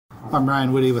I'm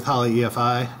Ryan Whitty with Holley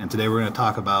EFI, and today we're going to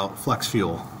talk about flex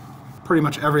fuel. Pretty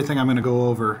much everything I'm going to go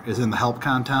over is in the help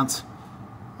contents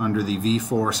under the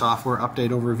V4 software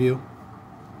update overview.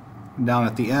 And down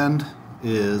at the end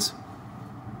is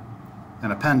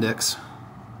an appendix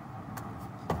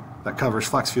that covers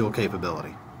flex fuel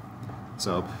capability.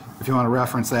 So if you want to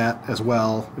reference that as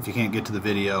well, if you can't get to the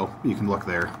video, you can look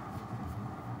there.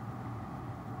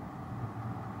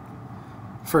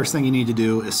 First thing you need to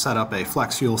do is set up a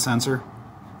flex fuel sensor,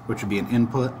 which would be an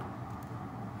input.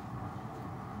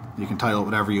 You can title it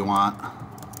whatever you want.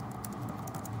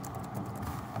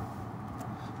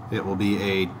 It will be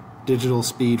a digital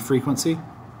speed frequency.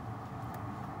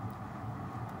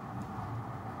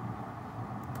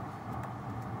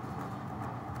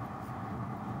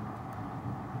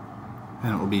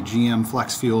 And it will be GM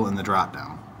flex fuel in the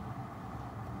drop-down.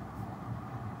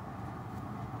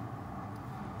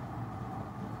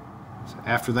 So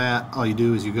after that, all you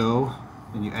do is you go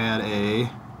and you add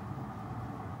a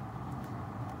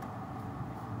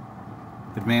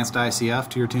advanced ICF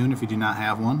to your tune if you do not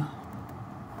have one.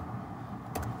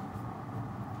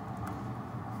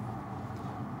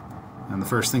 And the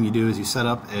first thing you do is you set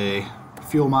up a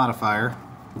fuel modifier.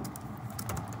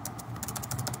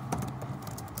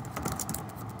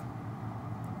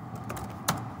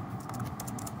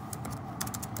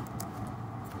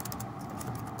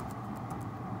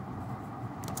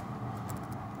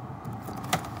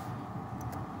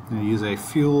 You use a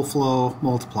fuel flow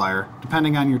multiplier.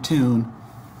 Depending on your tune,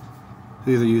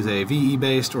 you either use a VE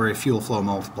based or a fuel flow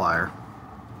multiplier.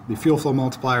 The fuel flow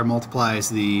multiplier multiplies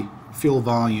the fuel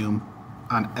volume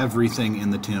on everything in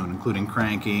the tune, including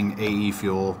cranking, AE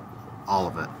fuel, all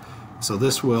of it. So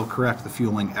this will correct the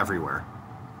fueling everywhere.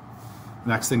 The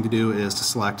next thing to do is to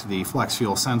select the flex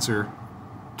fuel sensor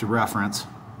to reference.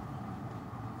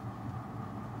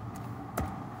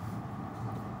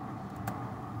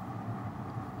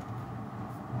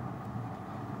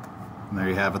 And there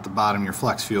you have at the bottom your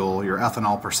flex fuel, your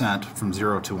ethanol percent from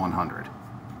 0 to 100.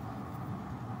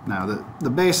 Now the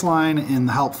baseline in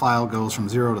the help file goes from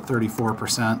 0 to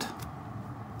 34%.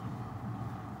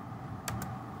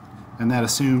 And that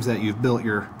assumes that you've built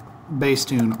your base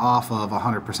tune off of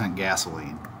 100%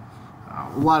 gasoline.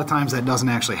 A lot of times that doesn't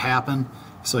actually happen,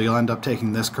 so you'll end up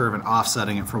taking this curve and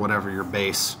offsetting it for whatever your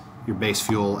base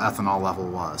fuel ethanol level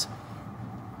was.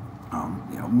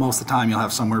 Most of the time you'll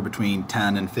have somewhere between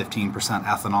 10 and 15%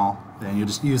 ethanol, and you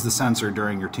just use the sensor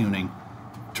during your tuning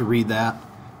to read that,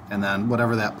 and then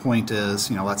whatever that point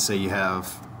is, let's say you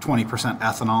have 20%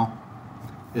 ethanol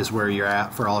is where you're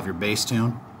at for all of your base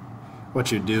tune.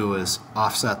 What you do is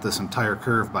offset this entire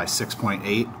curve by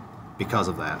 6.8 because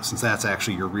of that, since that's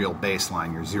actually your real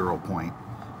baseline, your 0 point.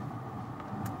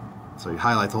 So you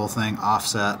highlight the whole thing,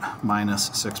 offset minus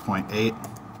 6.8.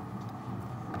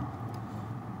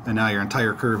 And now your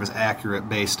entire curve is accurate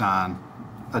based on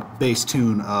a base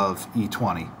tune of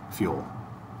E20 fuel.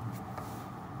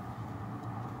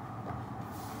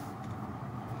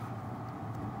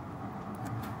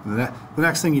 The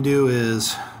next thing you do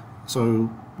is,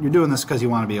 so you're doing this because you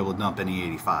want to be able to dump an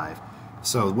E85.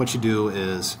 So what you do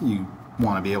is you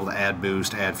want to be able to add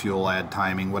boost, add fuel, add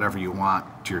timing, whatever you want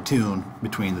to your tune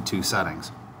between the two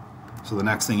settings. So the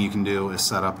next thing you can do is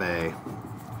set up a,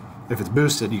 if it's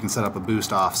boosted, you can set up a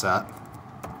boost offset.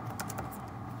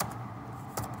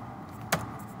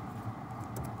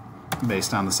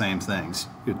 Based on the same things.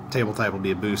 Your table type will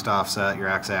be a boost offset, your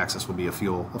x-axis will be a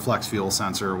flex fuel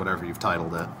sensor, or whatever you've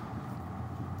titled it.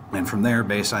 And from there,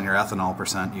 based on your ethanol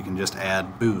percent, you can just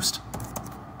add boost.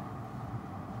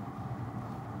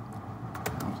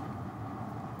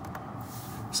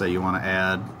 Say you want to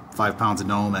add 5 pounds of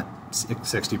dome at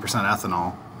 60%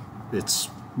 ethanol. It's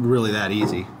really that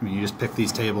easy. I mean, you just pick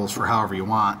these tables for however you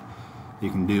want. You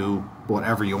can do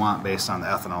whatever you want based on the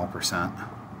ethanol percent.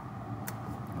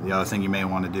 The other thing you may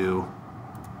want to do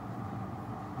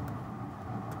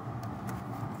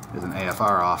is an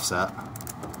AFR offset.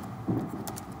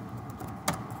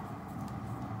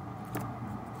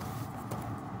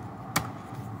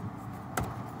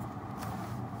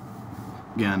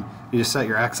 Again, you just set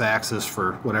your x-axis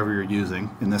for whatever you're using,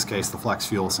 in this case the flex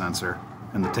fuel sensor,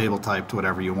 and the table type to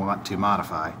whatever you want to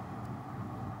modify.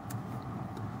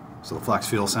 So the flex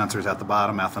fuel sensor is at the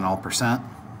bottom, ethanol percent,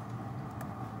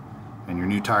 and your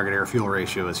new target air fuel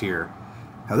ratio is here.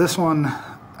 Now this one,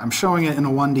 I'm showing it in a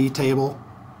 1D table.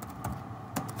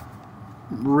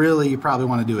 Really, you probably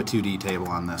want to do a 2D table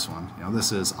on this one.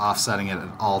 This is offsetting it at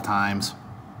all times.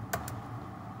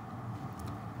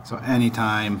 So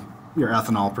anytime your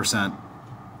ethanol percent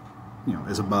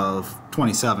is above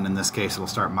 27, in this case it'll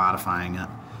start modifying it.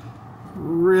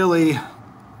 Really,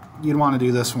 you'd want to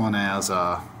do this one as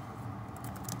a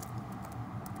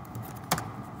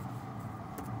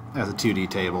 2D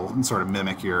table and sort of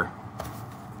mimic your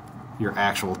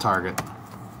actual target.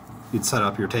 You'd set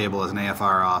up your table as an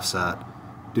AFR offset,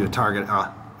 do a target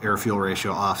air-fuel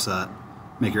ratio offset,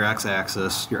 make your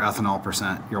x-axis your ethanol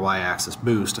percent, your y-axis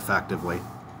boost effectively,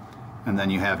 and then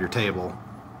you have your table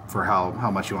for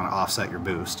how much you want to offset your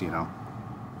boost. You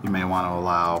may want to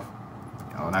allow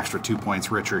an extra 2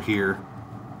 points richer here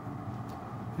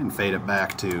and fade it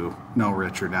back to no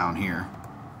richer down here.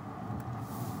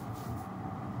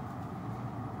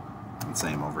 And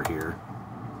same over here.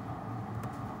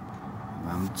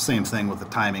 And same thing with the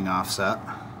timing offset.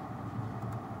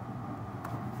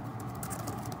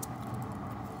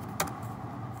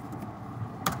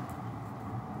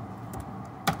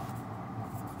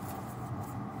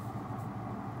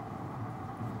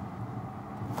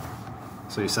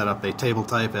 So you set up a table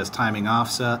type as timing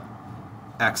offset,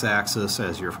 x-axis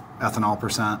as your ethanol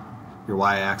percent, your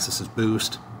y-axis is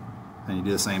boost, and you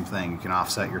do the same thing. You can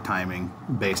offset your timing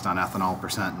based on ethanol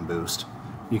percent and boost.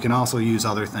 You can also use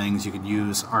other things. You could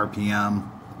use RPM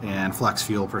and flex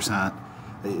fuel percent.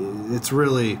 It's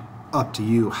really up to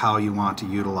you how you want to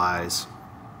utilize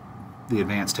the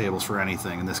advanced tables for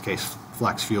anything. In this case,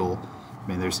 flex fuel. I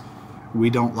mean, we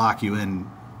don't lock you in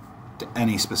to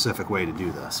any specific way to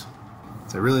do this.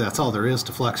 So really, that's all there is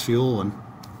to flex fuel and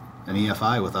an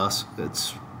EFI with us.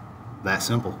 It's that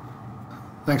simple.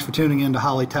 Thanks for tuning in to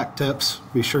Holley Tech Tips.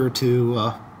 Be sure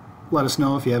to let us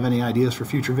know if you have any ideas for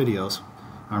future videos.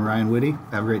 I'm Ryan Whitty.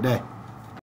 Have a great day.